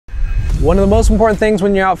One of the most important things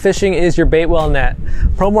when you're out fishing is your Baitwell net.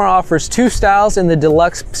 Promar offers two styles in the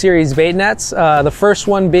Deluxe Series bait nets. The first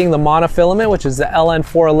one being the monofilament, which is the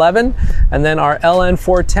LN-411, and then our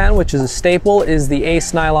LN-410, which is a staple, is the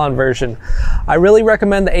Ace Nylon version. I really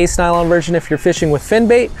recommend the Ace Nylon version if you're fishing with fin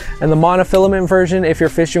bait, and the monofilament version if you're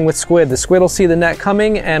fishing with squid. The squid will see the net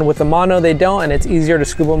coming, and with the mono they don't, and it's easier to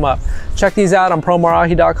scoop them up. Check these out on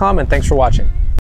PromarAhi.com, and thanks for watching.